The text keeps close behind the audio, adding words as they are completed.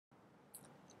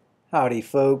Howdy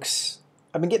folks.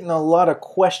 I've been getting a lot of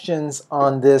questions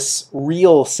on this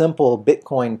real simple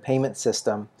Bitcoin payment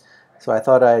system. So I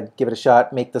thought I'd give it a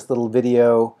shot, make this little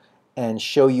video and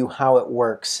show you how it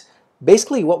works.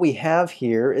 Basically what we have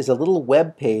here is a little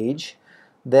web page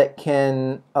that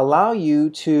can allow you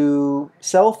to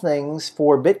sell things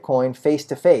for Bitcoin face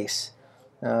to face.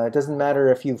 It doesn't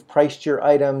matter if you've priced your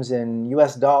items in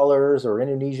US dollars or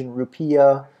Indonesian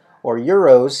rupiah or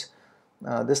euros.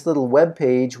 This little web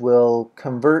page will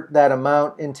convert that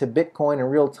amount into Bitcoin in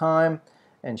real time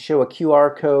and show a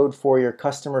QR code for your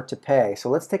customer to pay. So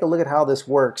let's take a look at how this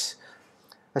works.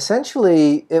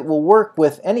 Essentially, it will work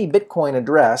with any Bitcoin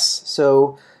address,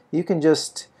 so you can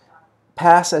just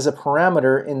pass as a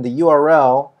parameter in the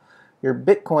URL your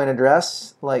Bitcoin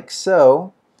address like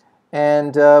so,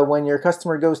 and when your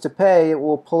customer goes to pay, it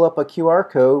will pull up a QR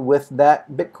code with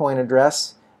that Bitcoin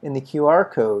address in the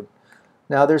QR code.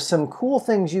 Now there's some cool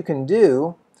things you can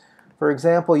do. For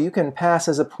example, you can pass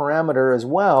as a parameter as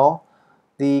well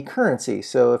the currency.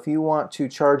 So if you want to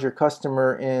charge your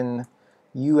customer in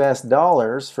US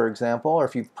dollars, for example, or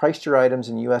if you've priced your items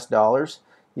in US dollars,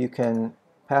 you can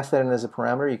pass that in as a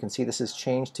parameter. You can see this is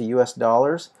changed to US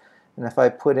dollars. And if I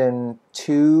put in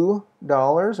 $2 or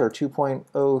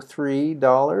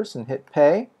 $2.03 and hit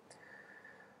pay,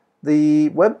 the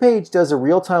web page does a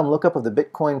real-time lookup of the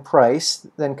Bitcoin price,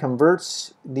 then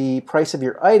converts the price of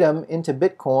your item into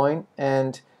Bitcoin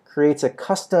and creates a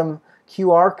custom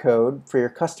QR code for your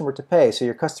customer to pay. So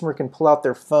your customer can pull out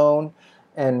their phone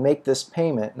and make this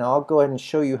payment. Now I'll go ahead and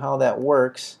show you how that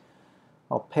works.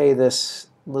 I'll pay this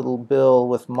little bill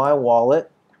with my wallet.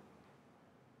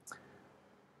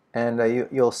 And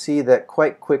you'll see that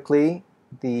quite quickly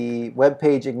the web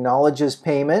page acknowledges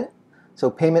payment. So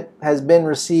payment has been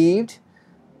received,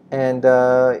 and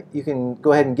you can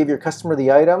go ahead and give your customer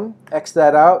the item, X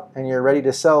that out, and you're ready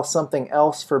to sell something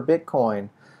else for Bitcoin.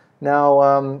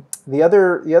 Now, the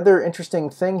other interesting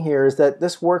thing here is that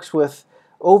this works with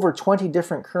over 20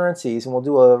 different currencies, and we'll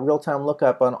do a real-time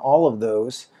lookup on all of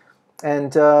those.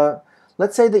 And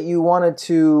let's say that you wanted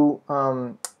to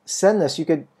send this. You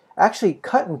could actually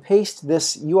cut and paste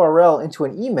this URL into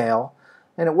an email,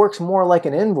 and it works more like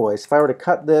an invoice. If I were to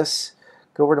cut this,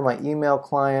 go over to my email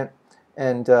client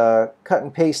and cut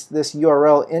and paste this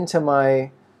URL into my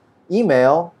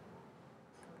email,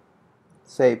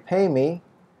 say pay me.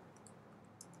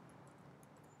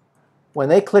 When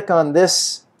they click on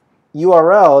this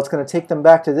URL, it's going to take them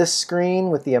back to this screen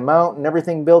with the amount and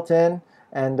everything built in,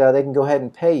 and they can go ahead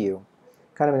and pay you.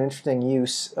 Kind of an interesting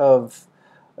use of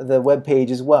the web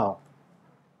page as well.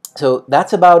 So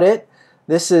that's about it.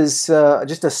 This is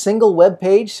just a single web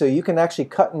page, so you can actually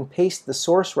cut and paste the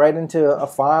source right into a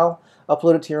file,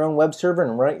 upload it to your own web server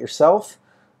and run it yourself.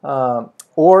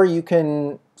 Or you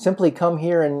can simply come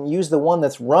here and use the one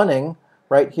that's running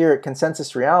right here at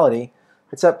Consensus Reality.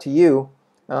 It's up to you.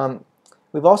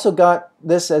 We've also got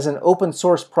this as an open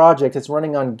source project. It's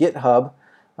running on GitHub.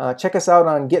 Check us out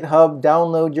on GitHub,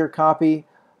 download your copy,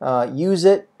 use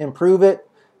it, improve it,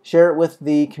 share it with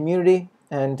the community,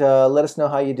 and let us know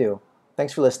how you do.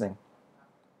 Thanks for listening.